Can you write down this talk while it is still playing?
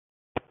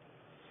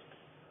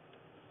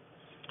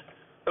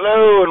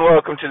Hello and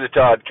welcome to the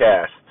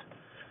Toddcast.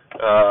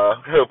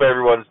 Hope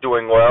everyone's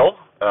doing well.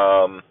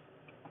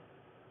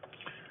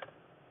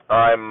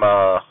 I'm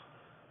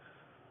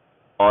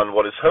on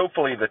what is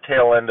hopefully the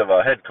tail end of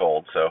a head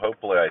cold, so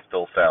hopefully I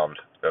still sound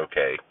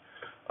okay.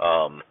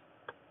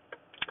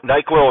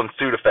 NyQuil and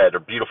Sudafed are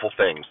beautiful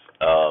things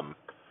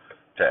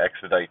to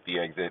expedite the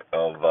exit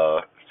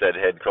of said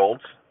head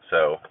colds.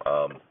 So,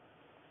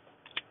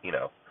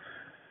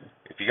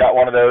 if you got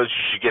one of those,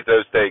 you should get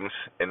those things,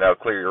 and that'll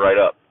clear you right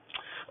up.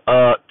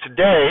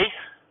 Today,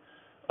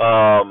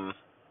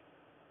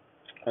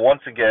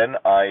 once again,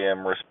 I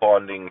am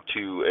responding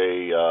to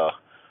a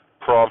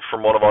prompt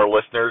from one of our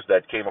listeners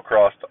that came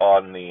across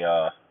on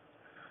the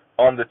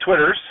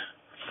Twitters.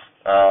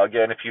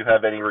 Again, if you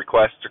have any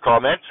requests or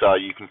comments,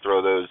 you can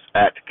throw those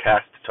at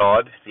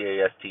CastTodd,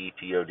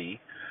 CASTTOD.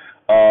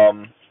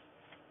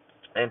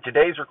 And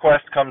today's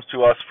request comes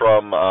to us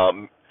from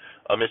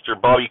Mr.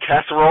 Bobby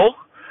Casserole.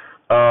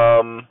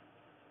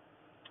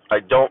 I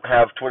don't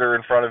have Twitter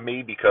in front of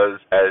me because,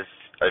 as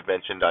I've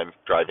mentioned, I'm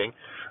driving.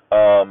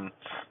 So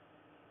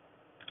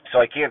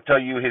I can't tell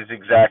you his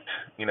exact,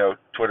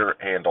 Twitter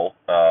handle,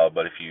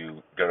 but if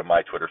you go to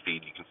my Twitter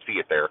feed, you can see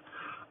it there.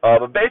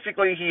 But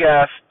basically, he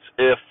asked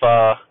if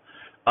I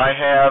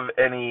have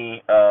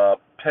any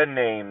pen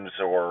names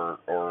or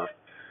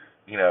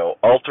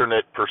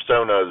alternate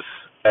personas,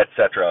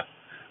 etc.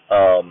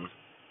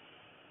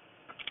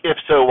 If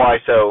so, why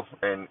so,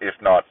 and if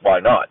not, why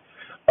not?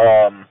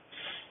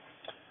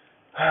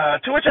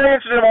 To which I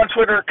answered him on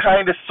Twitter,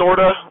 kind of,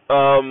 sorta,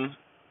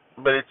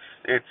 but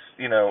it's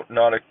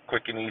not a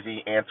quick and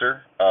easy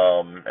answer,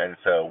 and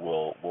so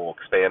we'll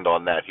expand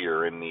on that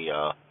here in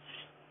the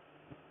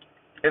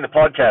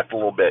podcast a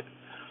little bit.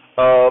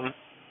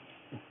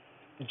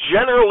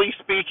 Generally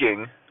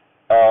speaking,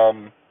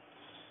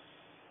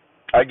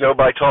 I go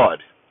by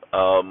Todd.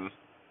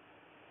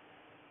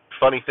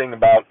 Funny thing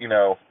about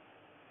your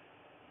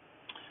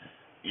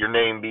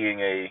name being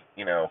a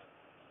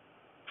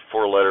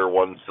 4-letter,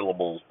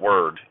 1-syllable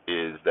word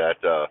is that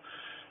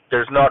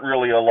there's not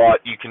really a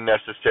lot you can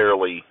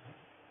necessarily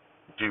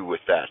do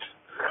with that.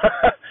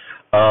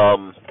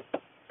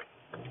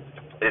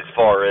 As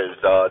far as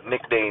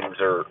nicknames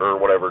or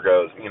whatever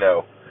goes,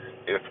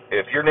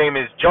 if your name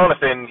is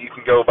Jonathan, you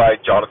can go by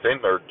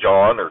Jonathan or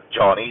John or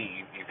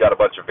Johnny. You've got a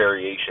bunch of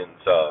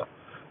variations,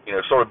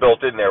 sort of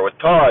built in there. With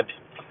Todd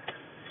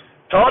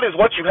is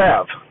what you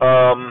have.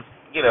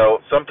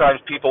 Sometimes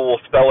people will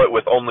spell it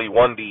with only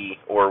one D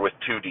or with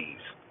two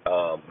Ds,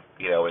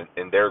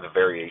 and there the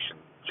variation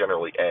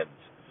generally ends.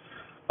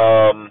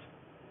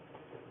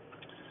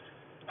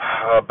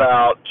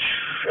 About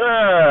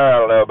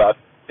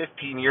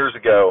 15 years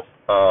ago,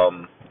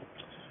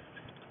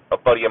 a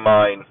buddy of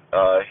mine,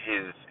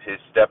 his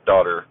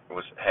stepdaughter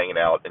was hanging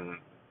out, and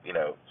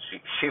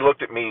she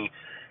looked at me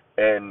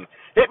and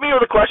hit me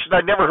with a question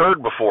I'd never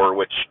heard before,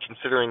 which,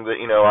 considering that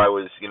I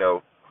was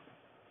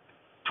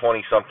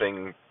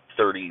 20-something,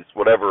 30s,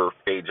 whatever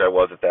age I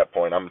was at that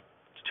point.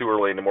 It's too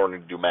early in the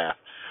morning to do math.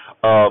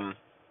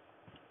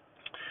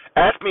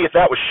 Asked me if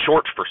that was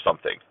short for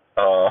something.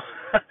 And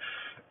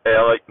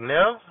I'm like,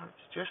 no,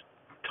 it's just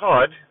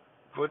Todd.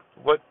 What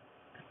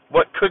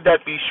could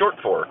that be short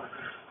for?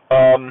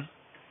 And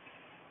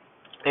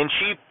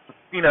she,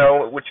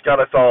 which got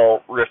us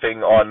all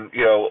riffing on,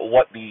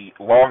 what the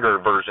longer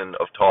version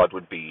of Todd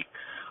would be.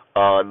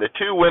 The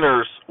two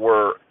winners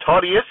were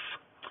Toddius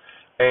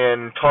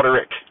and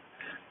Todderick.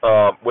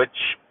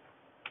 Which,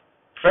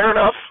 fair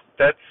enough,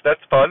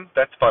 that's fun,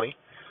 that's funny,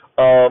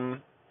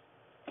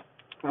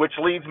 which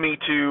leads me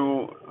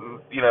to,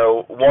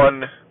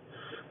 one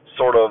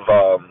sort of,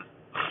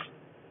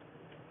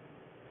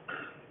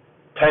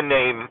 pen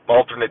name,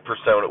 alternate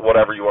persona,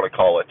 whatever you want to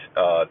call it,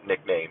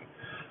 nickname,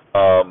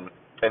 and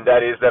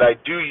that is that I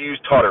do use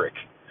Todderick.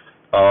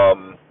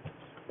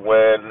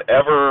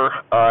 Whenever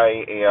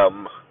I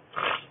am,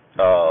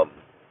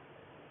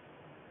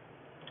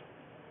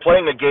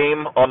 playing a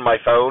game on my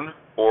phone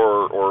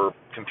or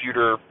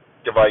computer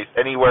device,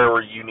 anywhere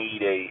where you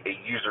need a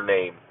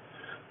username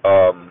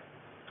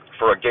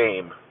for a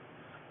game,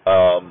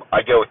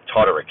 I go with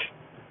Todderick.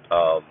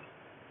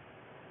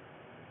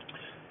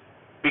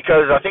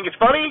 Because I think it's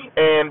funny,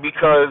 and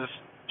because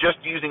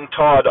just using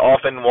Todd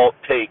often won't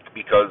take,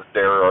 because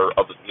there are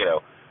other,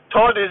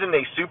 Todd isn't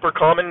a super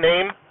common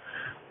name,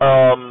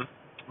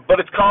 but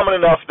it's common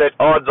enough that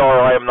odds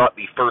are I am not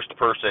the first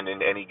person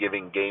in any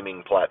given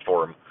gaming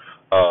platform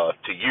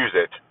to use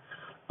it,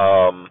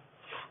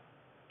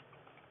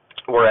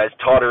 whereas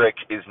Todderick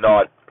is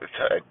not, as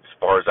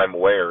far as I'm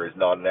aware, is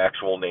not an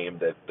actual name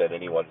that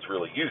anyone's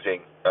really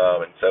using,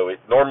 and so it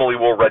normally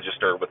will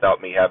register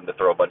without me having to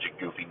throw a bunch of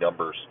goofy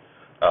numbers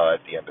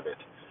at the end of it.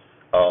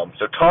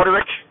 So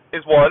Todderick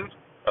is one,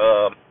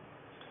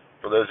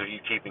 for those of you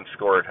keeping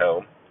score at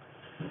home.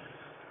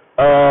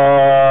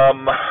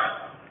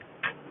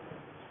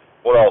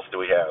 What else do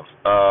we have?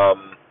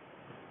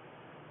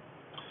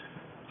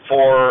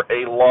 For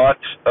a lot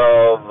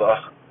of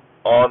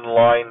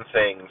online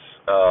things,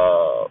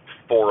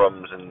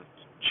 forums and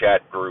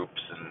chat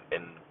groups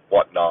and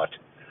whatnot,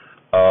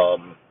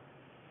 Um,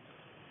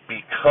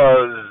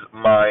 because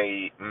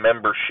my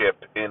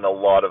membership in a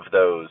lot of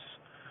those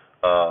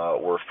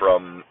were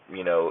from,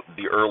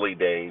 the early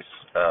days,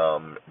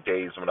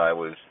 days when I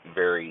was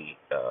very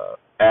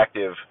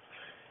active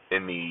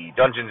in the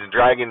Dungeons and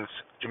Dragons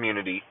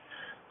community,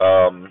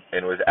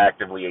 and was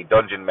actively a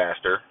dungeon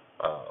master,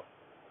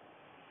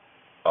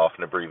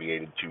 often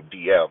abbreviated to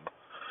DM.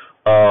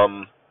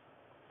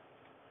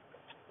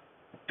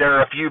 There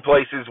are a few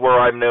places where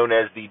I'm known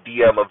as the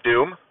DM of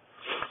Doom.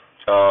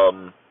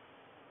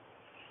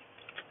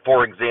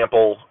 For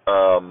example,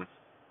 on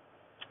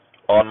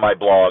my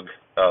blog,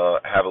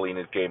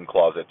 Javelina's Game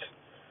Closet,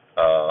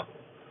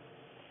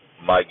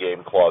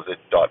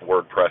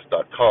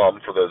 mygamecloset.wordpress.com,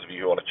 for those of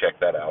you who want to check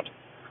that out.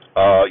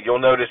 You'll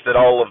notice that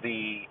all of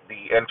the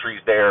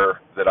entries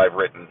there that I've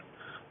written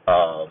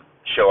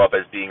show up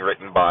as being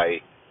written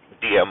by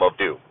DM of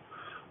Doom.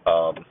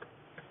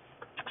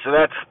 So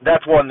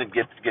that's one that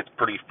gets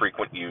pretty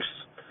frequent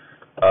use.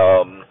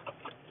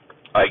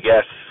 I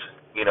guess,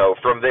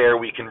 from there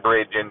we can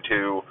bridge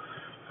into,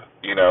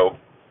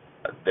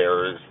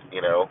 there's,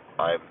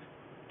 I'm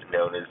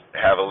known as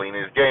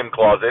Javelina's Game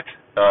Closet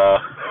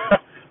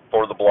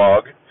for the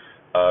blog.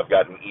 I've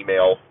got an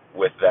email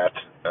with that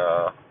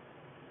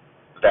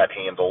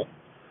handle,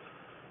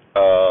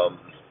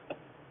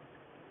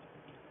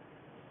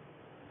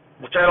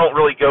 which I don't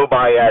really go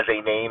by as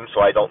a name,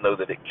 so I don't know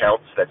that it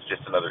counts. That's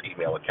just another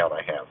email account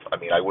I have. I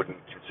mean, I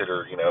wouldn't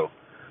consider,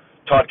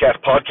 Toddcast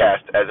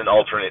Podcast as an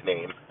alternate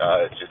name.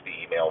 It's just the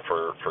email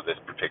for this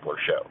particular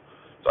show.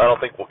 So I don't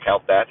think we'll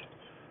count that.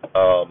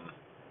 I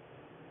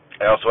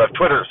also have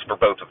Twitters for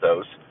both of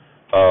those.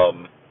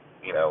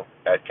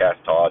 At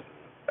Cast Todd.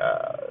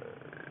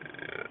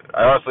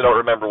 I honestly don't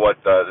remember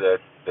what the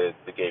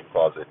Game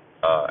Closet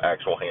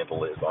actual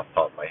handle is off the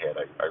top of my head.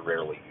 I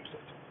rarely use it.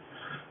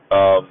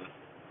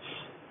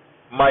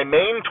 My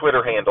main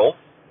Twitter handle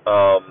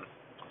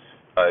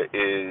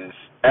is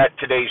at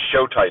today's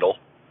show title,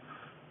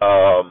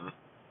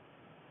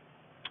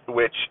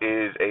 which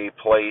is a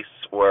place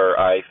where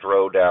I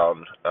throw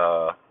down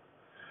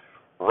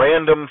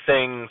random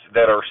things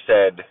that are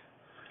said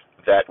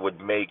that would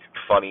make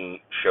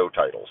funny show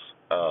titles,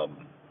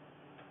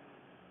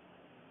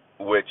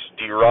 which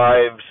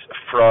derives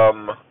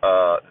from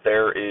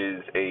there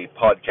is a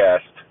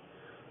podcast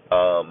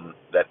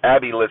that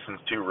Abby listens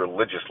to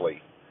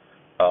religiously,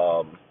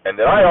 and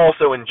that I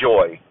also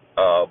enjoy,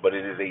 but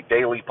it is a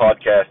daily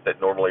podcast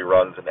that normally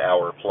runs an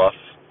hour plus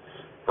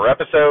per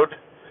episode,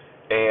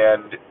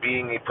 and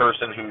being a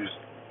person whose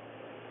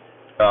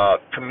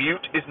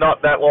commute is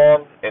not that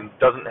long and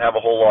doesn't have a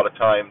whole lot of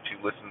time to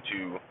listen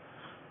to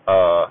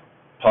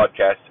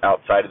podcasts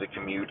outside of the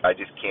commute, I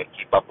just can't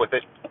keep up with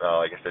it.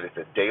 Like I said, it's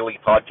a daily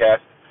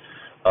podcast,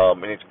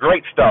 and it's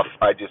great stuff.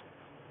 I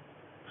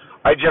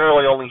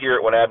generally only hear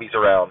it when Abby's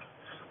around.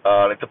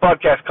 It's a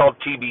podcast called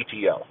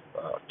TBTL,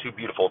 Too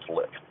Beautiful to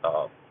Live.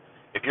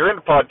 If you're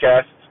into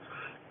podcasts,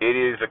 it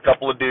is a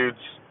couple of dudes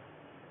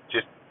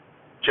just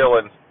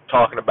chilling,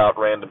 talking about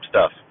random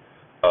stuff.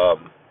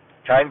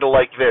 Kind of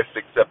like this,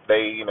 except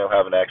they,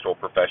 have an actual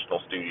professional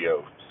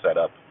studio set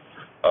up,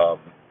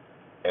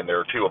 and there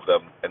are two of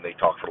them, and they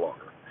talk for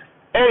longer.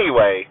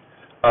 Anyway,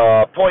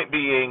 point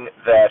being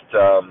that,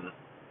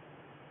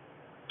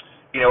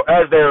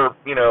 as they're,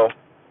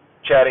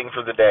 chatting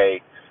for the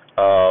day,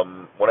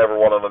 whenever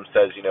one of them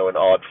says, an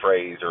odd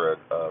phrase or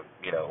a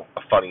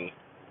funny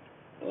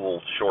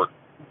little short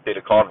bit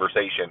of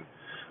conversation,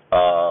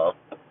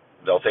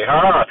 they'll say,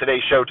 "Ha,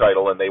 today's show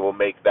title," and they will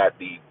make that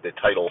the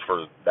title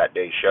for that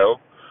day's show,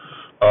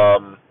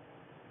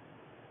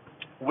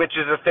 which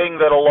is a thing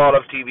that a lot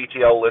of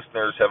TBTL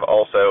listeners have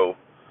also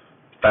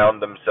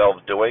found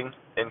themselves doing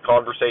in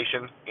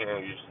conversation.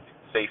 You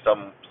say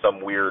some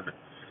weird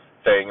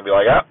thing and be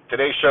like,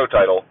 today's show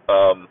title.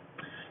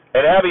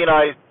 And Abby and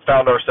I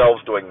found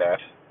ourselves doing that.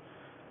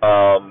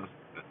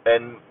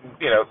 And,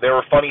 there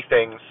were funny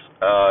things.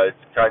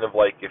 It's kind of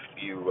like if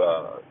you,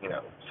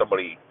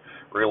 somebody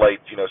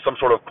relates, some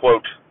sort of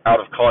quote out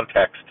of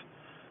context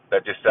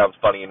that just sounds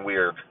funny and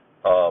weird.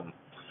 And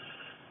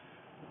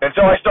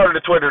so I started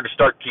a Twitter to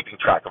start keeping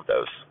track of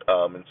those.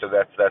 And so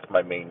that's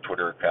my main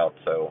Twitter account.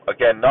 So,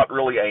 again, not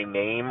really a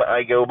name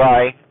I go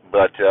by,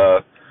 but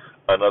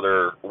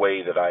another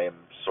way that I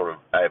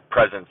have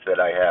presence that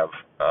I have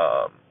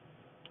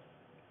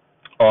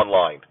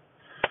online.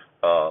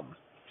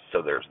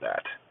 So there's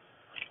that.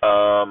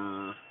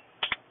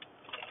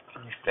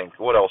 Let me think.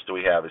 What else do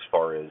we have as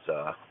far as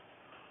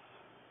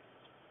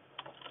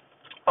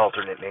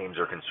alternate names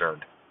are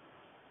concerned?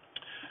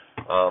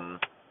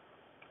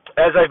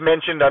 As I've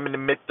mentioned, I'm in the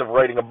midst of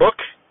writing a book.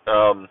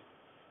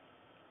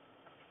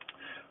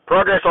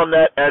 Progress on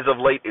that as of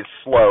late is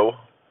slow.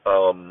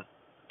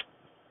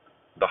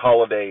 The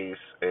holidays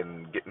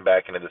and getting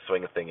back into the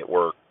swing of thing at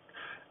work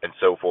and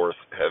so forth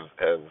have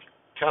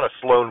kind of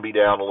slowed me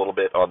down a little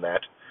bit on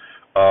that.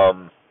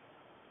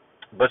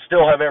 But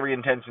still have every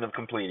intention of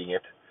completing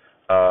it.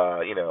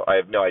 I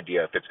have no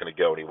idea if it's going to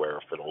go anywhere,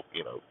 if it'll,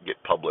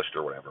 get published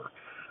or whatever.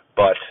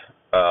 But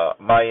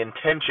my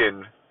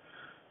intention,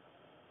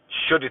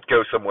 should it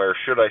go somewhere,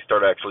 should I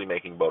start actually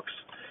making books,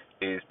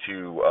 is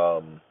to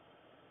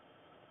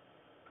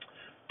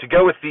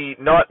go with the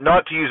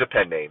not to use a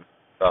pen name.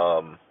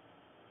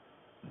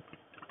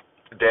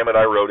 Damn it,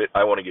 I wrote it.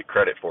 I want to get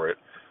credit for it.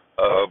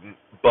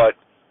 But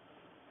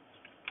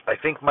I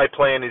think my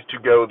plan is to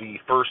go the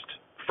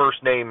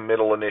first name,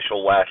 middle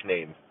initial, last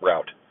name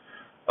route.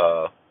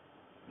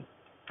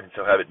 And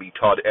so have it be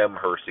Todd M.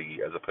 Hersey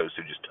as opposed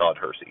to just Todd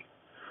Hersey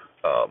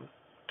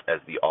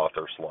as the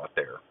author slot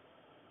there.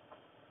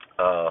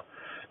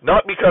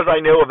 Not because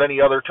I know of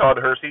any other Todd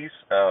Herseys,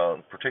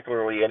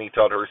 particularly any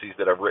Todd Herseys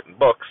that have written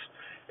books.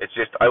 It's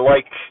just I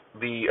like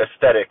the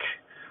aesthetic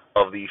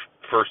of the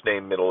first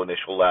name, middle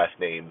initial, last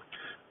name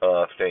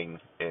thing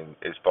in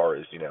as far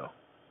as,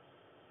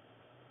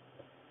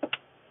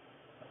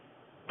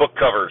 book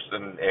covers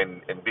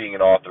and being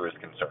an author is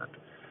concerned.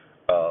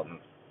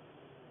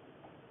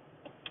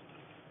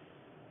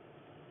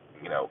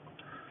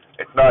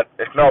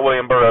 It's not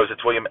William Burroughs,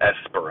 it's William S.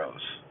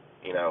 Burroughs.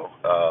 There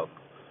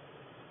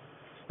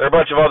are a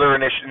bunch of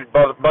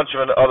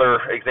other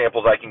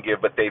examples I can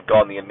give, but they've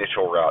gone the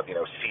initial route.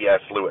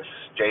 C.S. Lewis,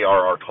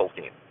 J.R.R.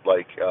 Tolkien.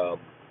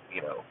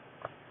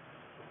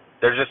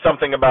 There's just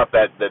something about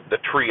that the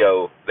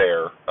trio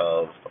there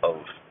of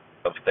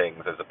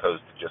things as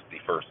opposed to just the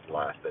first and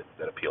last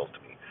that appeals to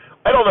me.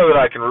 I don't know that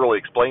I can really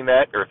explain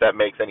that or if that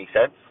makes any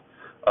sense,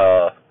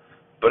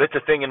 but it's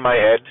a thing in my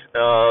head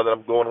that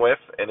I'm going with.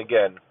 And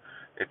again,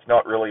 it's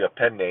not really a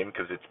pen name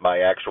because it's my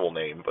actual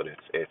name, but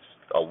it's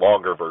a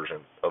longer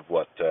version of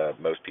what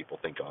most people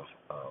think of,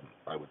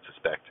 I would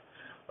suspect,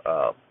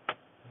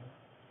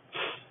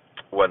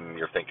 when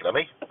you're thinking of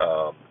me.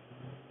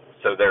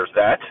 So there's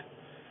that.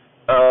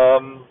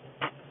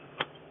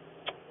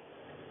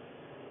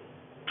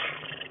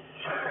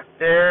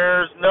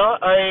 There's no.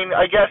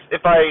 I guess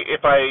if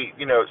I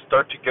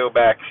start to go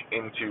back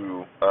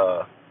into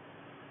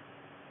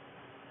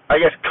I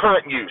guess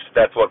current use,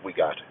 that's what we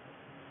got.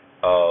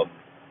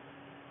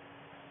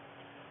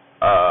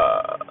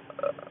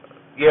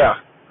 Yeah,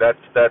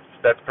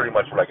 that's pretty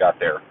much what I got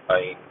there.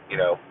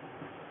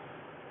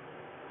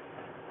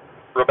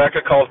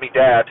 Rebecca calls me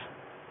Dad.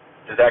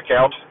 Does that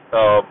count?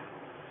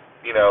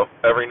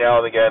 Every now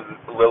and again,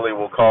 Lily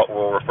will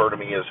refer to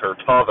me as her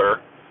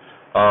father.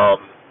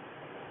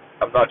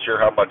 I'm not sure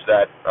how much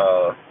that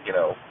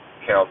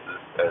counts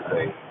as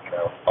a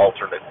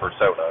alternate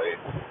persona.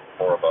 It's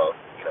more of a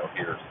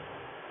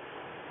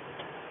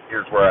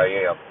here's where I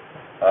am.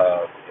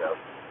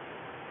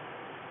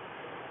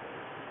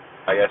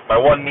 I guess my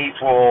one niece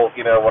will,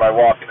 when I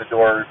walk in the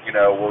door,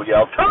 will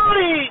yell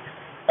 "Tony"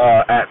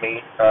 at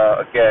me.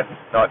 Again,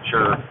 not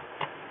sure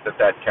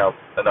that counts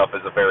enough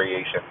as a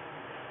variation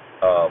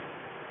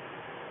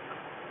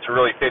to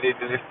really fit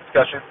into this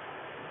discussion.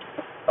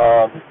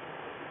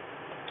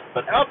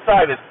 But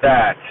outside of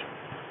that,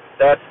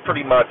 that's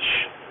pretty much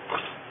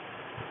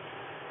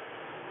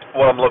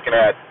what I'm looking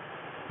at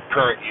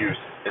current use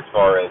as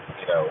far as,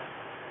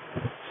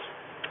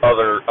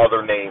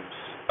 other names,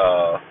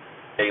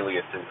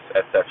 aliases,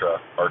 etc.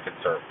 are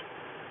concerned.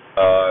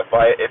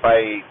 If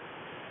I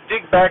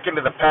dig back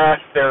into the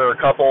past, there are a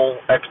couple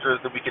extras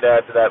that we could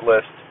add to that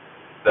list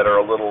that are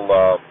a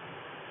little,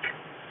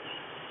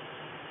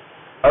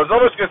 I was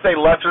almost going to say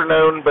lesser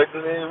known, but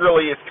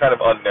really it's kind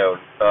of unknown,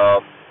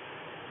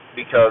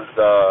 because,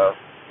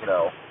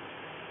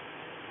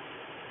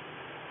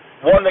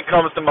 one that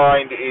comes to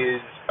mind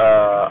is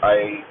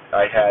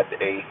I had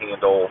a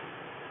handle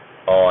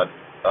on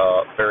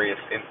various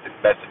instant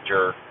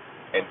messenger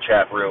and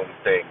chat room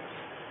things,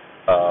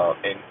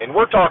 and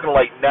we're talking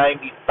like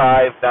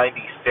 95,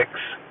 96,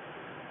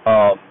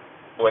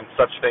 when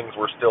such things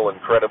were still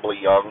incredibly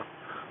young.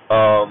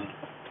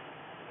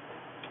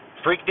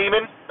 Freak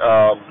Demon,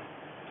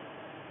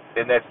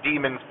 and that's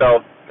demon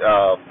spelled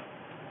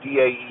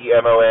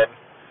Daemon,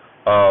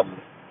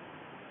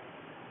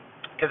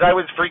 because I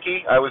was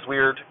freaky, I was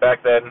weird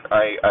back then.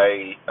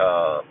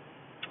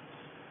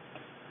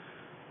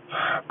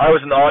 I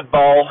was an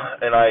oddball,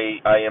 and I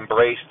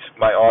embraced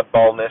my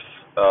oddballness.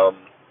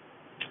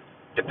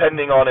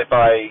 Depending on if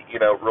I,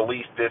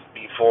 released this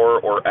before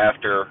or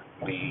after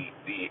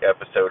the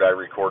episode I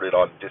recorded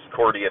on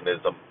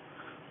Discordianism,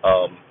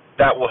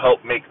 that will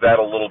help make that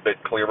a little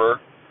bit clearer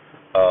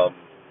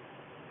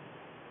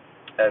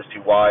as to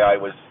why I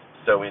was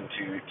so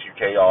into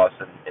chaos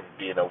and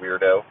being a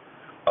weirdo.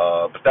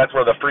 But that's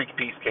where the freak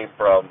piece came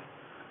from.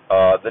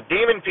 The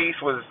demon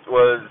piece was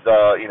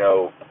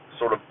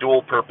sort of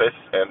dual purpose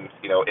and,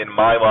 in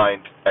my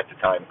mind at the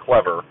time,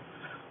 clever,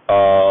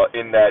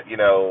 in that,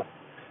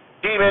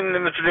 demon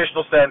in the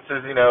traditional sense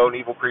is, an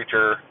evil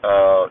creature.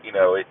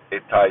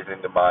 It ties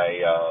into my,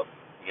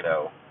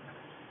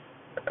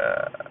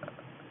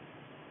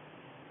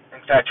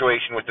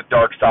 infatuation with the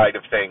dark side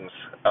of things.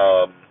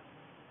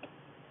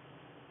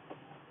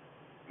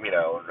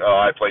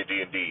 I play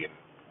D&D, and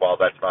while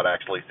that's not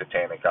actually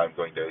satanic, I'm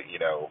going to,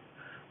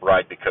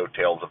 ride the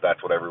coattails of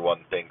that's what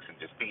everyone thinks and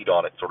just feed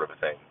on it sort of a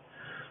thing.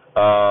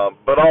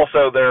 But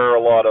also there are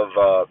a lot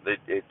of,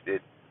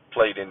 it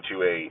played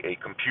into a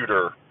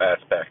computer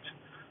aspect,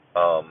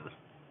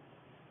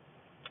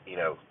 you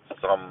know,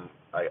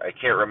 I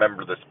can't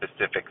remember the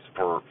specifics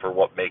for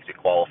what makes it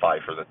qualify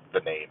for the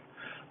name,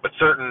 but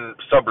certain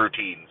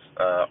subroutines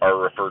are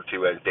referred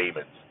to as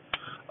daemons.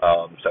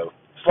 So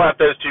slap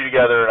those two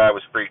together, and I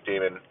was Freak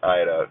Daemon. I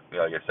had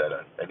like I said,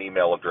 an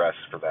email address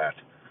for that,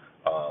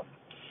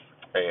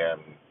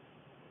 and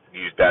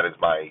used that as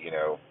my,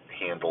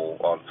 handle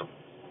on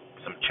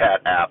some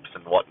chat apps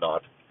and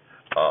whatnot.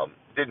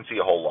 Didn't see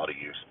a whole lot of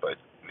use, but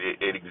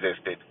it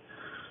existed.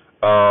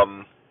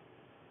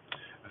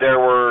 There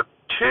were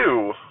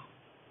two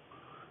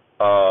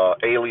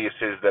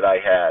aliases that I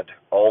had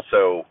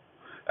also.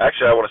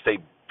 Actually, I want to say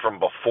from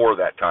before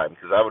that time,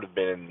 because I would have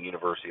been in the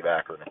University of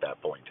Akron at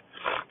that point.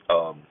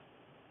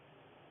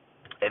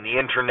 And the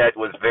internet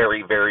was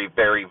very, very,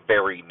 very,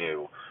 very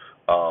new,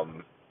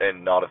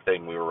 and not a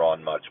thing we were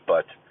on much.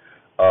 But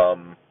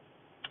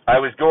I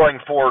was going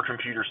for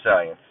computer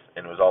science,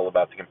 and it was all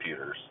about the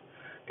computers,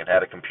 and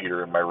had a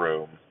computer in my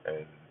room,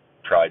 and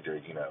tried to,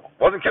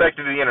 wasn't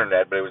connected to the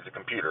internet, but it was a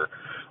computer,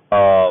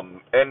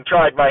 and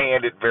tried my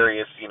hand at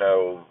various,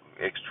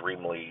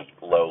 extremely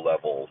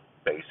low-level,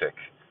 basic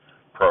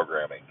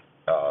programming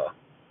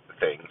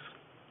things.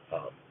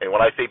 And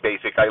when I say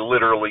basic, I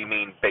literally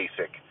mean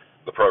basic,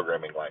 the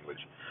programming language.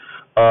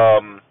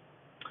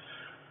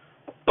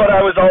 But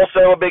I was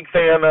also a big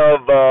fan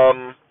of,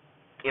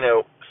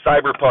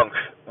 cyberpunk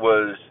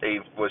was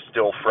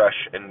still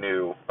fresh and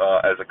new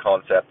as a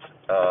concept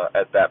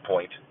at that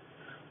point.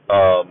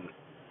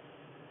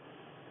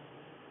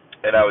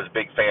 And I was a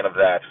big fan of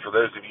that. For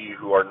those of you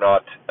who are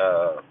not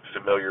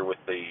familiar with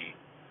the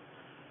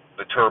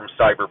term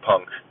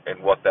cyberpunk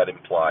and what that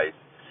implies,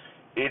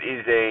 it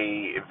is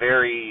a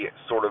very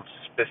sort of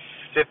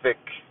specific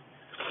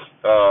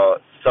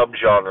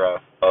subgenre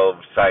of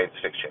science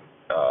fiction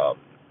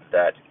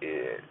that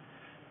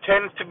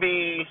tends to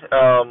be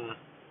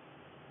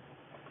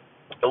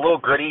a little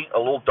gritty, a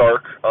little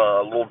dark,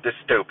 a little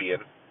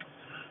dystopian.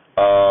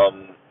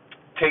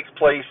 Takes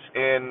place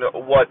in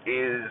what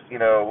is,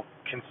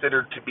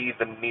 considered to be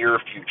the near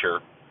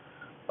future.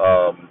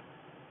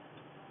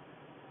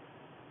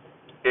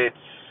 It's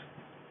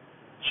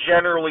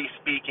generally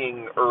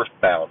speaking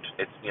earthbound.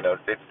 It's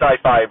it's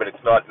sci-fi, but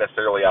it's not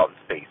necessarily out in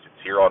space.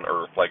 It's here on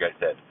Earth, like I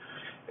said,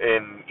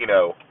 in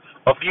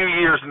a few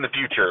years in the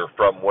future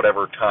from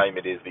whatever time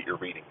it is that you're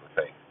reading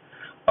the thing.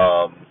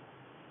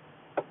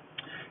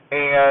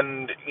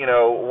 And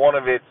one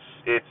of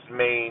its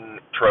main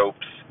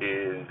tropes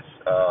is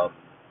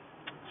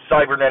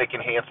cybernetic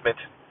enhancement.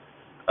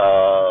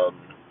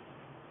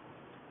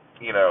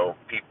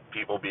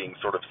 People being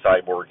sort of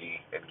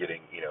cyborgy and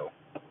getting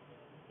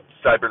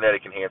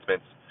cybernetic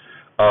enhancements,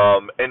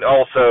 and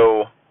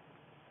also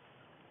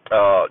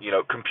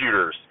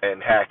computers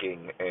and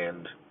hacking,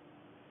 and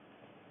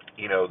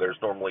there's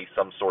normally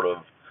some sort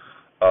of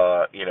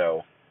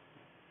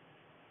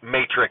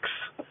Matrix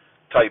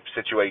type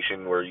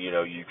situation where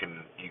you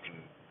can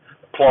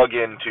plug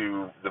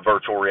into the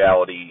virtual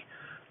reality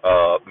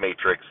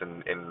Matrix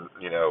and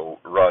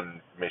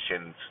run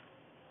missions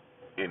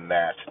in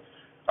that.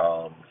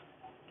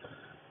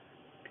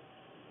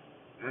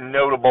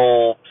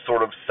 Notable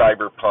sort of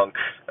cyberpunk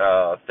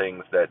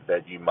things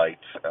that you might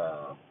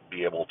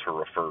be able to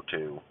refer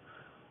to.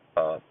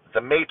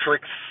 The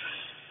Matrix,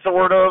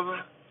 sort of.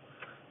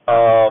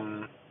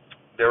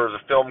 There was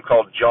a film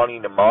called Johnny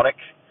Mnemonic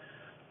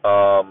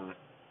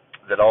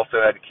that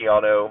also had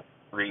Keanu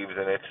Reeves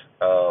in it,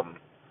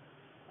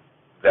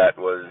 that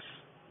was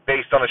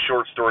based on a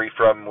short story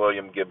from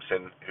William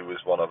Gibson, who was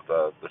one of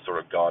the sort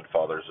of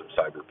godfathers of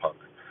cyberpunk.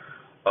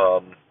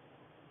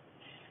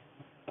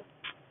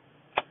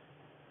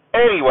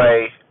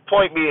 Anyway,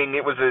 point being,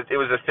 it was a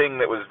thing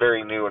that was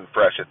very new and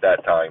fresh at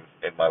that time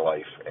in my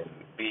life, and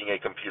being a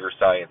computer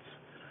science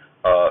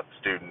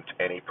student,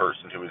 any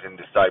person who was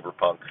into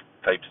cyberpunk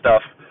type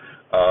stuff,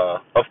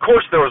 of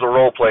course there was a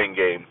role-playing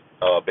game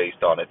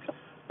based on it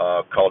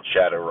called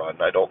Shadowrun.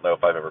 I don't know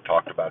if I've ever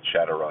talked about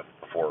Shadowrun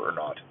before or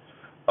not,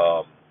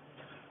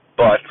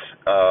 but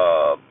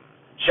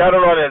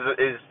Shadowrun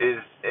is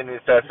in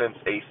its essence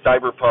a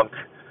cyberpunk.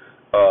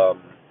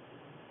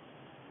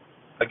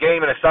 A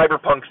game in a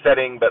cyberpunk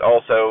setting, but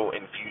also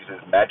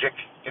infuses magic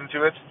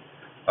into it.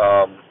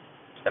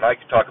 And I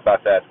could talk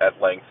about that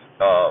at length,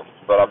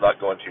 but I'm not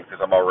going to because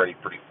I'm already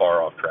pretty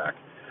far off track.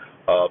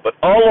 But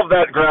all of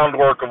that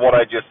groundwork of what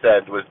I just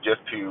said was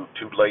just to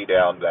lay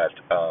down that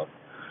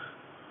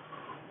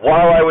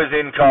while I was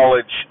in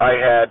college, I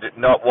had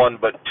not one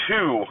but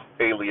two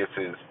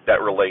aliases that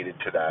related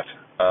to that.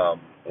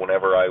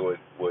 Whenever I would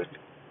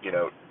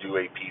do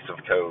a piece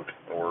of code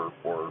or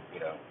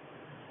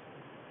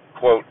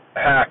quote,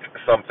 hack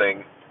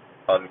something,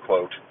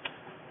 unquote,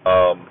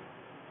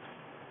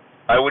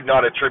 I would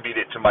not attribute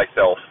it to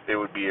myself. It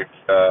would be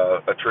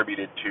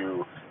attributed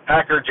to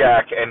Hacker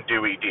Jack and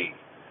Dewey D.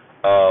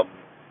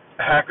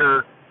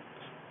 Hacker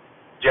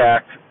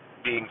Jack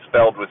being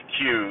spelled with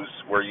Q's,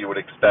 where you would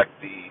expect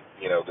the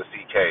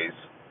CKs,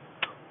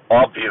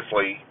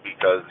 obviously,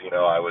 because,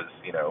 I was,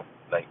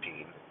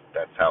 19.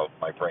 That's how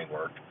my brain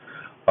worked.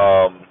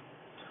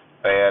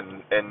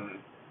 And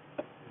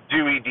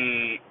Dewey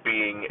D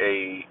being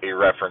a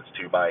reference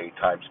to my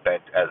time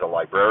spent as a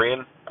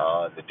librarian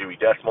on the Dewey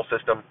Decimal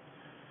System.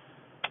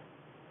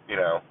 You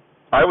know,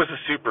 I was a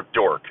super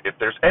dork. If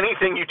there's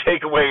anything you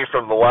take away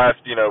from the last,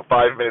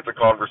 5 minutes of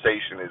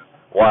conversation is,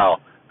 wow,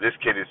 this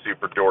kid is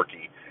super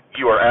dorky,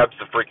 you are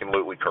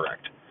abso-freaking-lutely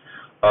correct.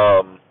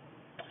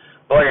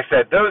 But like I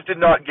said, those did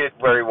not get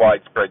very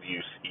widespread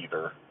use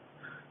either.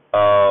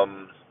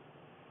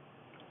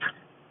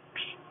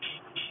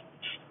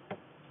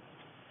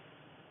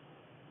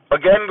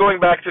 Again, going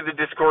back to the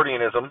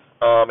Discordianism,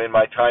 in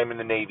my time in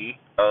the Navy,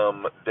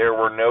 there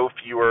were no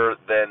fewer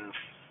than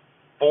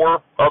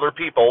 4 other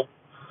people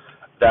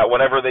that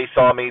whenever they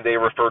saw me, they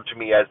referred to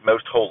me as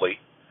Most Holy.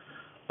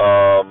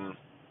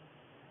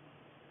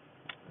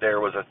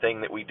 There was a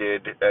thing that we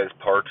did as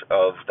part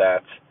of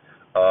that,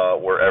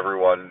 where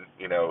everyone,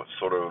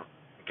 sort of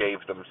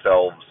gave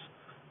themselves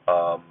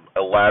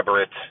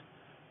elaborate,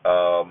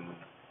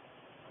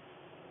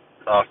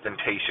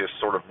 ostentatious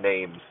sort of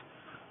names.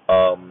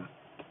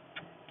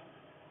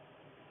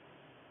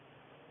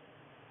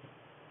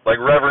 Like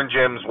Reverend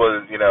Jim's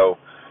was,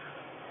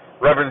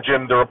 Reverend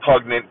Jim the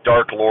Repugnant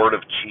Dark Lord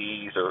of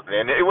Cheese,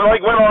 and it went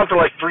on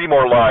for 3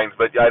 more lines,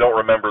 but I don't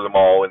remember them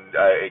all, and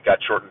it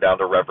got shortened down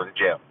to Reverend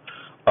Jim.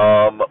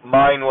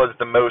 Mine was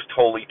the Most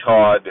Holy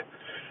Todd.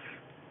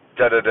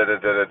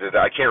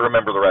 I can't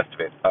remember the rest of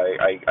it.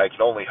 I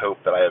can only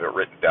hope that I have it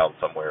written down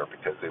somewhere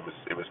because it was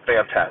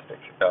fantastic.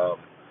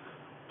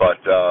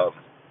 But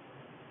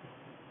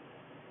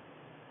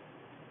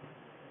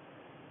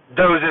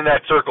those in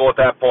that circle at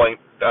that point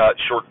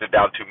shortened it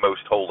down to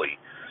Most Holy.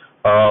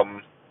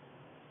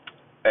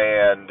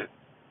 And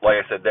like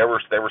I said, there were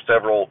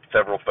several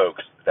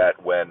folks that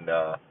when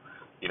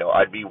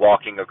I'd be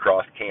walking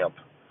across camp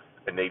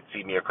and they'd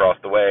see me across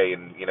the way,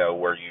 and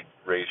where you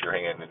raise your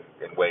hand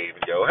and wave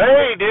and go,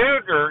 "Hey,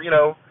 dude," or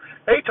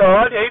 "Hey,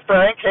 Todd," "Hey,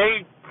 Frank,"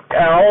 "Hey,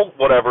 Al,"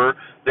 whatever.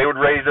 They would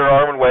raise their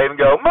arm and wave and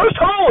go, "Most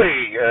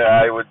Holy," and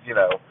I would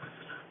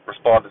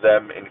respond to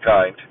them in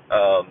kind.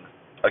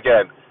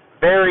 Again,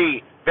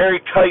 very, very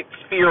tight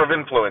sphere of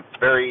influence,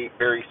 very,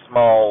 very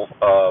small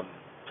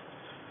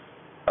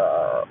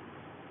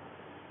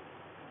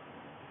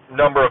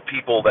number of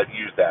people that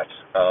use that,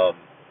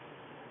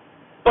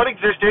 but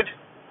existed.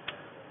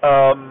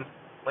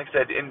 Like I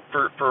said,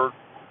 for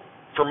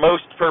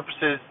most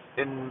purposes,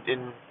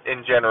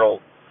 in general,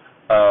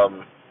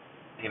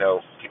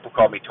 people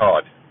call me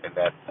Todd, and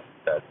that's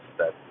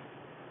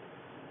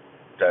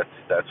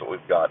what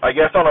we've got. I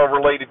guess on a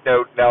related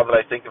note, now that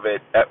I think of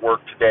it, at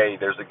work today,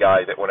 there's a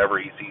guy that whenever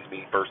he sees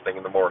me first thing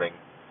in the morning,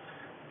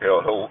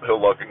 he'll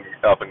look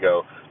up and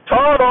go,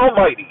 "Todd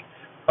Almighty,"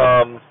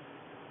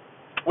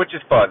 which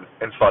is fun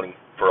and funny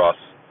for us.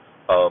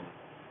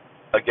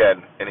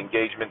 Again, an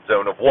engagement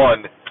zone of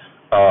 1,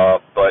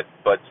 but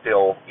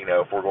still,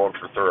 if we're going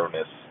for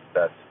thoroughness,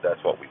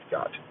 that's what we've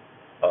got.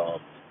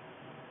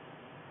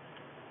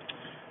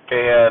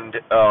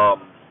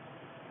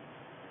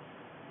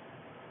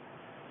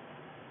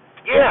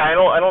 Yeah, I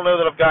don't know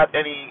that I've got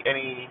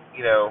any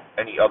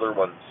other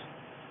ones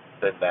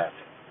than that.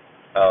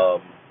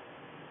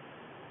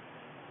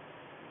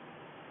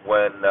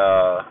 When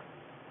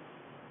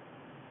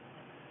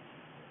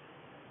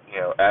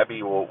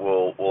Abby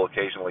will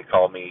occasionally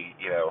call me,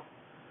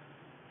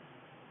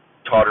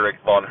 Todderick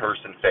von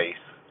Hersenface,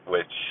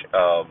 which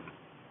I'm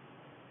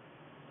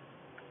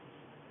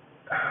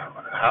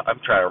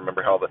trying to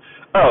remember how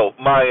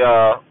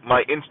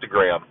my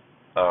Instagram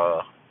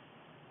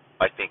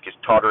I think is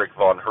Todderick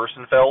von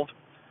Hersenfeld,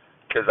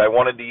 because I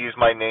wanted to use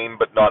my name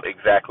but not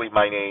exactly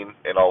my name,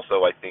 and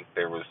also I think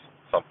there was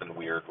something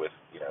weird with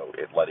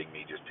it letting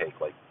me just take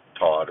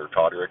Todd or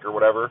Todderick or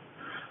whatever.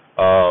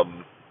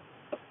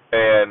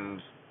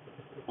 And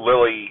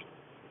Lily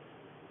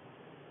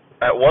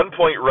at one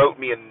point wrote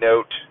me a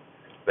note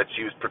that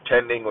she was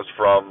pretending was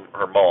from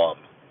her mom,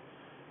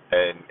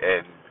 and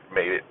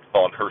made it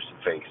von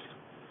Hersenface.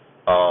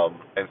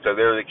 And so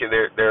there are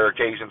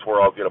occasions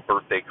where I'll get a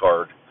birthday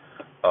card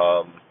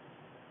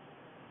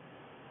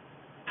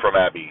from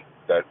Abby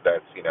that's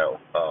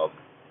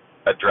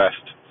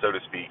addressed, so to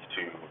speak,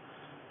 to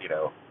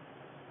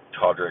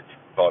Todderick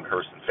von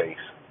Hersenface,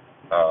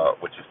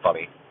 which is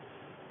funny.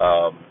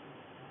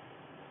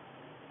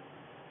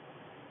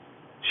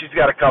 She's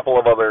got a couple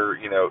of other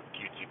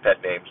cutesy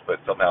pet names, but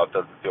somehow it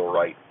doesn't feel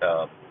right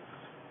to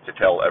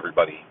tell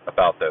everybody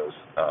about those.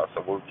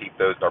 So we'll keep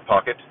those in our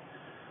pocket.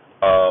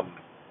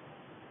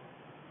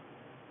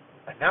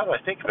 And now that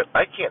I think of it,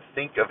 I can't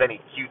think of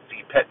any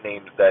cutesy pet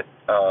names that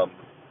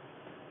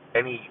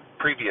any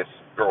previous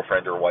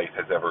girlfriend or wife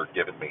has ever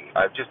given me.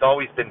 I've just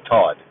always been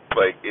Todd.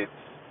 It's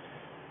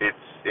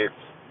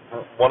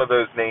one of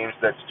those names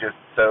that's just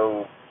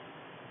so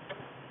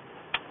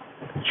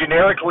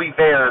generically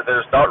there.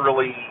 There's not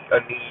really a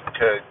need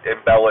to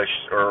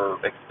embellish or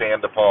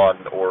expand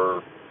upon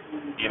or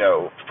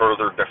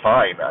further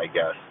define, I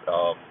guess.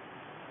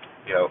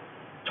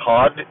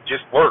 Todd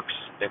just works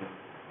in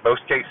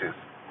most cases.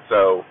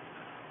 So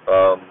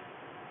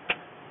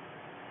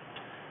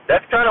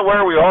that's kind of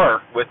where we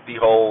are with the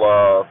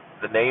whole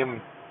the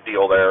name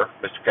steal there,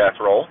 Mr.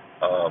 Casserole.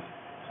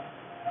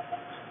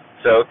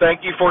 So thank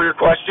you for your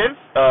question.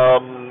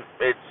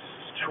 It's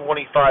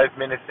 25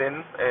 minutes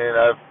in, and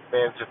I've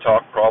managed to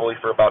talk probably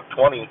for about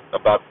 20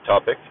 about the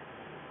topic.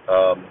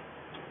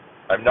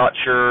 I'm not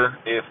sure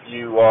if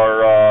you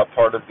are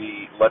part of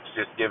the let's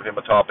just give him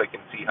a topic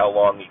and see how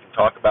long he can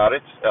talk about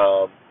it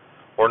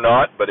or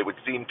not, but it would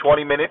seem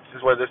 20 minutes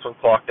is where this one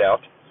clocked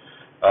out,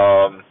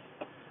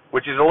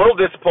 which is a little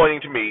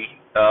disappointing to me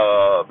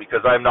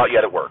because I'm not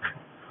yet at work.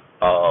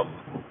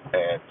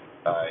 And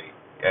I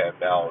am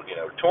now,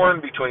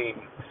 torn between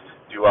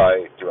do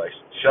I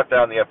shut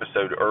down the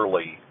episode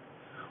early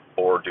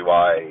or do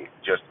I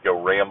just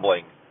go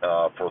rambling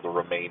for the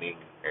remaining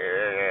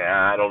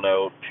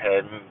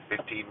 10,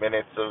 15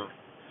 minutes of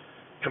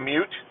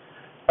commute.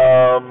 So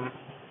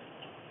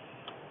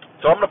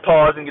I'm going to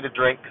pause and get a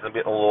drink because I'm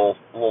getting a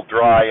little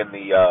dry in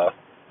the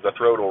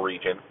throatal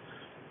region,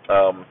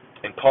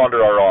 and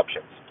ponder our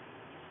options.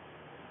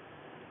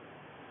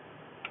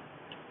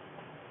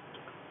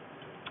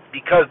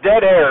 Because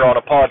dead air on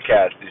a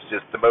podcast is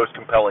just the most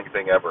compelling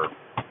thing ever.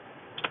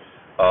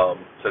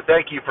 So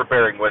thank you for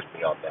bearing with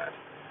me on that.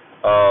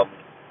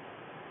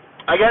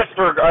 I guess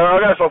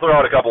I'll throw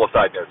out a couple of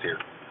side notes here.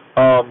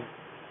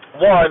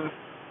 One,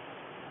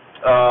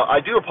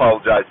 I do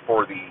apologize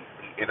for the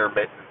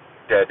intermittent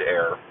dead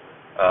air,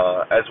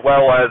 as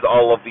well as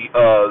all of the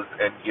uhs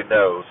and you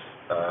knows.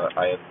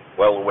 I am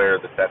well aware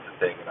that that's a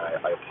thing, and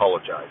I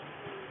apologize.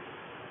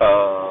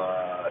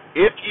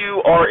 If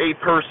you are a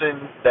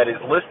person that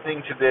is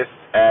listening to this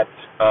at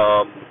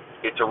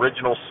its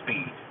original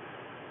speed,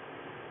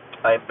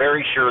 I am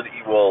very sure that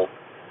you will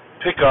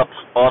pick up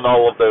on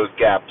all of those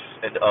gaps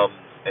and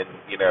and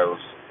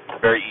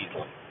very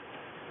easily.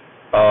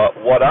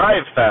 What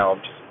I've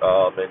found,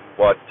 and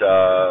what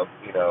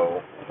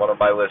one of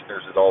my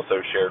listeners has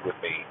also shared with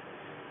me,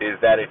 is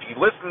that if you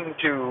listen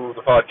to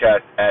the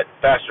podcast at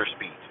faster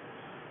speed,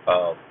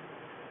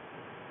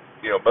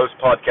 most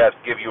podcasts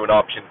give you an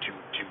option to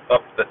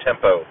up the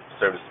tempo,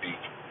 so to speak.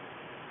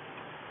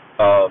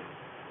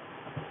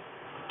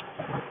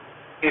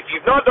 If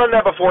you've not done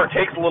that before, it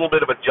takes a little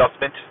bit of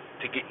adjustment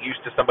to get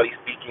used to somebody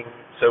speaking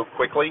so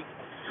quickly.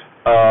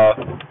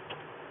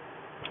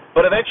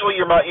 But eventually,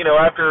 your mind,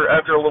 after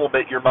a little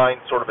bit, your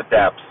mind sort of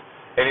adapts,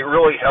 and it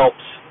really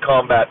helps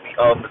combat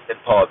the ums and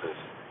pauses,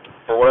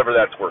 for whatever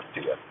that's worth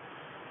to you.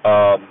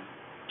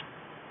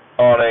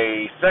 On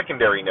a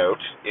secondary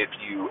note, if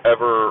you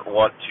ever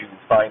want to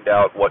find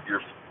out what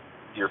your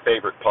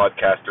favorite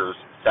podcasters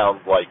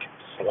sound like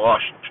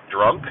sloshed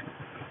drunk,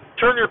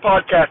 turn your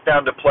podcast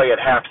down to play at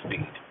half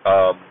speed.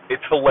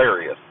 It's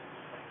hilarious.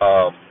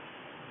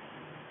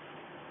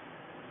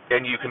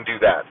 And you can do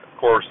that. Of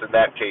course, in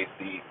that case,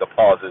 the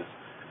pauses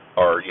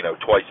are,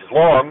 twice as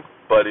long,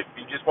 but if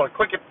you just want to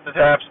click it to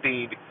half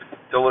speed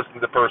to listen to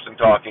the person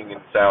talking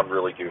and sound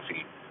really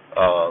goofy,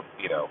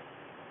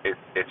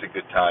 it's a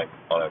good time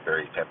on a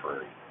very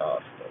temporary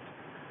stint.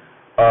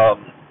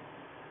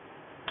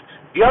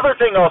 The other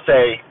thing I'll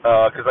say,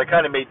 because I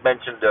kind of made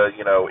mention to,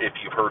 if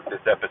you've heard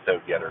this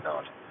episode yet or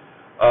not,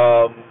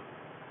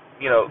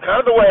 kind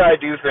of the way I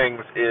do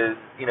things is,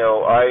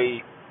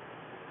 I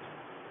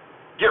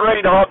get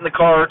ready to hop in the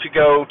car to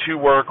go to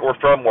work or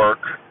from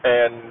work,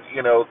 and,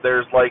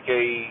 there's like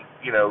a,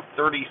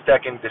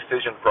 30-second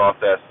decision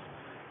process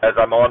as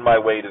I'm on my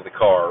way to the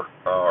car,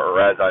 or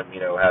as I'm,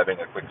 having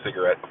a quick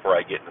cigarette before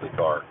I get into the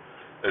car.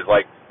 There's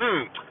like,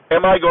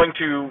 am I going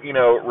to,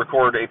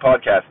 record a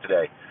podcast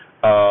today?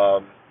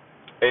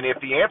 And if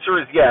the answer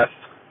is yes,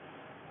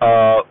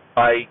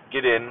 I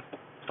get in,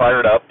 fire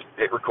it up,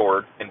 hit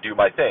record, and do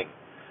my thing.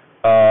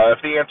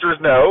 If the answer is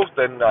no,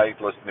 then I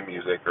listen to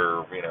music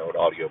or, an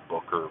audio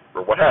book or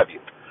what have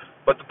you.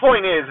 But the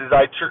point is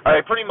I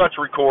pretty much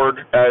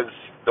record as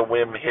the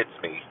whim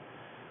hits me.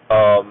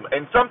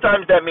 And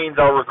sometimes that means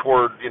I'll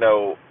record,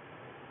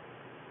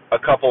 a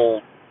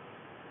couple,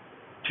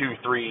 2,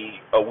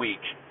 3 a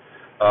week,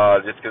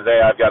 just because,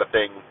 hey, I've got a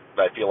thing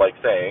that I feel like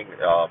saying.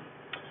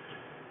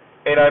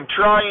 And I'm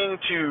trying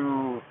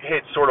to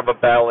hit sort of a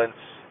balance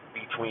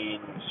between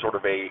sort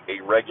of a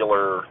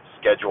regular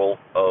schedule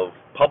of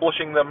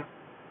publishing them,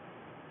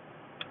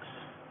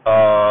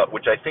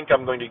 which I think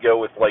I'm going to go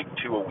with like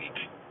 2 a week.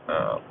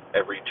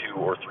 Every 2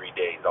 or 3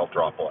 days I'll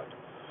drop one.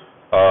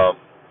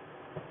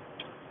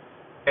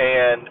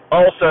 And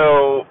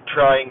also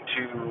trying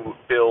to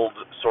build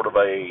sort of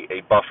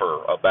a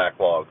buffer, a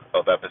backlog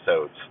of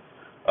episodes,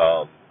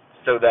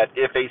 so that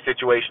if a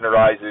situation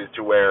arises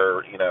to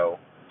where,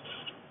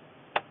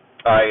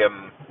 I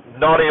am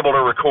not able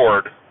to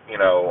record,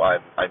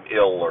 I'm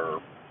ill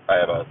or I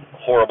have a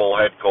horrible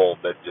head cold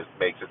that just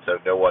makes it so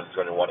no one's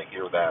going to want to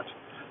hear that,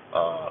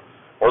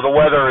 or the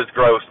weather is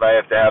gross and I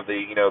have to have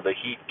the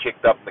heat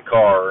kicked up in the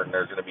car and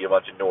there's going to be a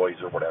bunch of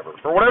noise or whatever.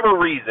 For whatever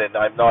reason,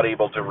 I'm not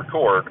able to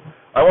record.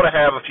 I want to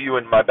have a few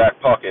in my back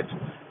pocket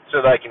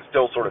so that I can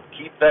still sort of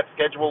keep that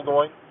schedule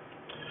going.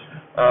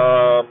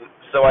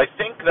 So I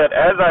think that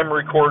as I'm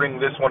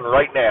recording this one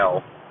right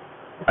now,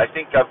 I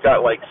think I've got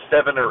like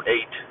 7 or 8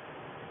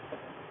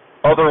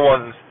 other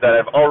ones that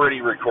I've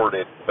already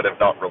recorded but have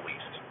not released.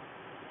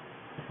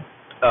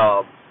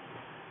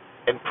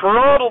 And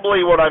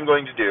probably what I'm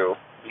going to do,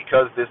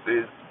 because this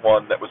is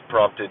one that was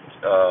prompted,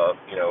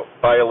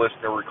 by a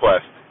listener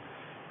request,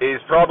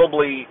 is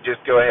probably just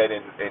go ahead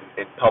and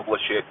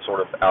publish it sort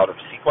of out of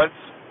sequence.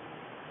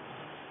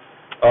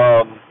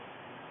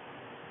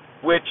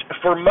 Which,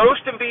 for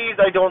most of these,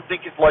 I don't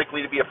think is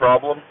likely to be a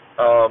problem.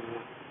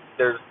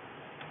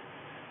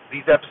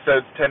 These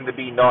episodes tend to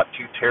be not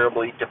too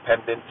terribly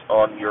dependent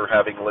on your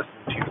having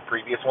listened to the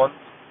previous ones.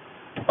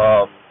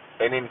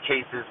 And in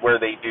cases where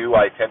they do,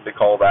 I tend to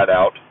call that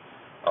out.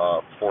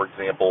 For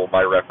example,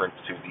 my reference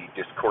to the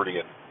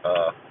Discordian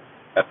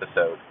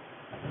episode.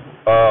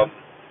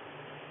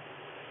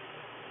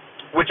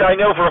 Which I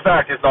know for a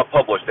fact is not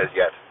published as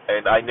yet,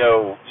 and I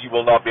know you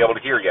will not be able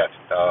to hear yet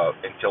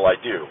until I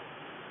do.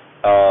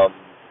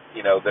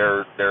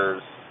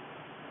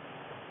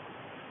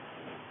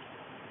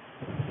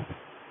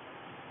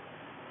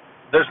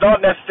 There's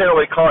not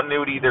necessarily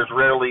continuity. There's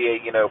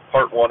rarely a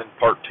part 1 and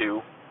part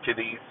 2 to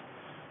these.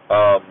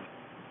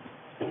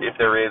 If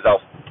there is, I'll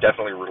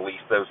definitely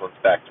release those ones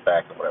back to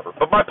back and whatever.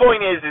 But my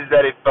point is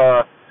that if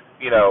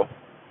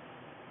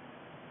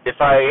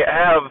I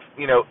have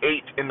 8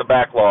 in the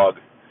backlog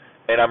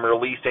and I'm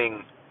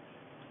releasing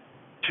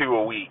 2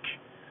 a week,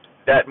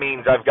 that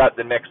means I've got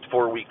the next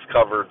 4 weeks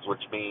covered,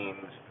 which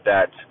means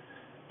that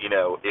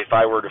if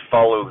I were to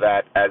follow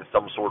that as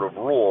some sort of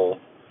rule,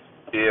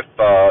 if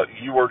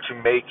you were to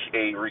make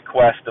a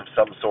request of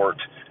some sort,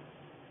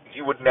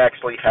 you wouldn't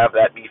actually have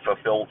that be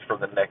fulfilled for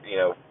the next,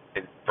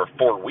 for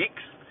 4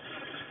 weeks,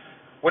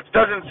 which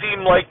doesn't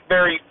seem like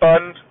very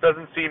fun,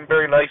 doesn't seem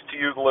very nice to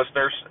you, the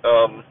listeners.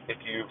 If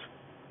you've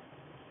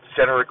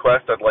sent a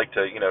request, I'd like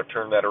to,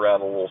 turn that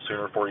around a little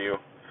sooner for you.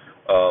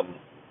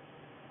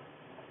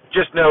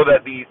 Just know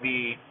that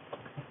the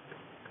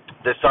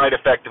side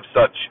effect of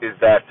such is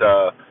that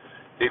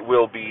it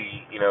will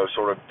be,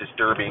 sort of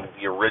disturbing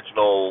the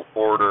original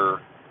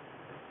order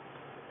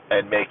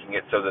and making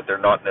it so that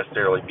they're not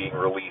necessarily being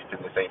released in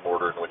the same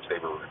order in which they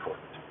were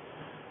recorded.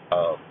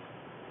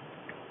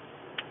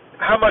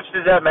 How much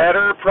does that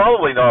matter?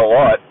 Probably not a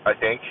lot, I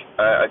think.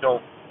 I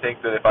don't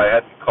think that if I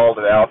hadn't called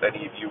it out,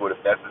 any of you would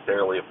have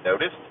necessarily have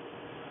noticed.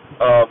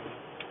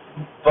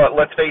 But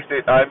let's face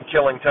it, I'm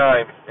killing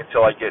time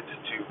until I get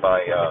to my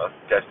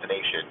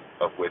destination,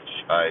 of which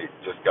I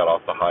just got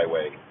off the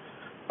highway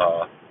to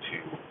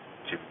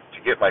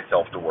get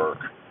myself to work.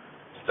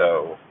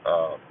 So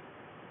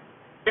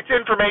it's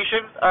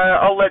information.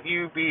 I'll let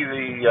you be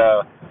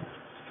the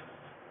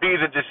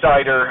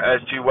decider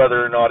as to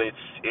whether or not it's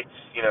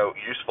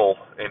useful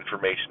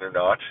information or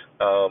not.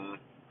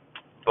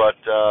 But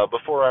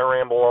before I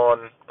ramble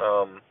on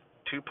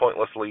too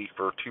pointlessly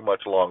for too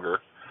much longer,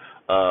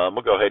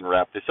 we'll go ahead and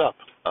wrap this up.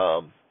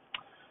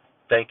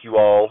 Thank you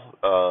all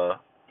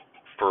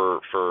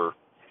for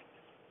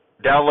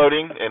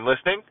downloading and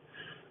listening.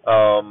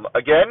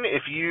 Again,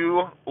 if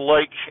you,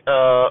 like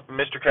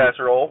Mr.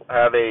 Casserole,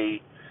 have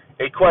a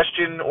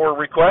question or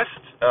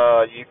request,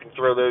 you can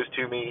throw those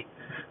to me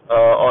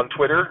on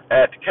Twitter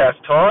at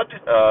CastTodd.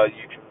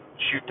 You can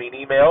shoot me an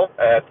email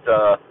at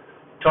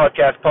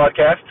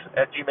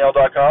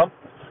toddcastpodcast@gmail.com.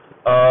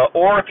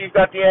 Or if you've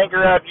got the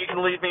Anchor app, you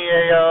can leave me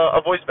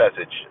a voice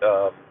message.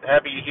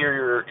 Happy to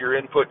hear your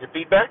input and your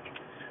feedback.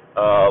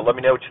 Let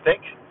me know what you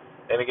think.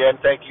 And again,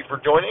 thank you for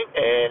joining.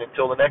 And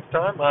until the next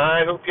time,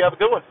 I hope you have a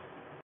good one.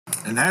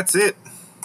 And that's it.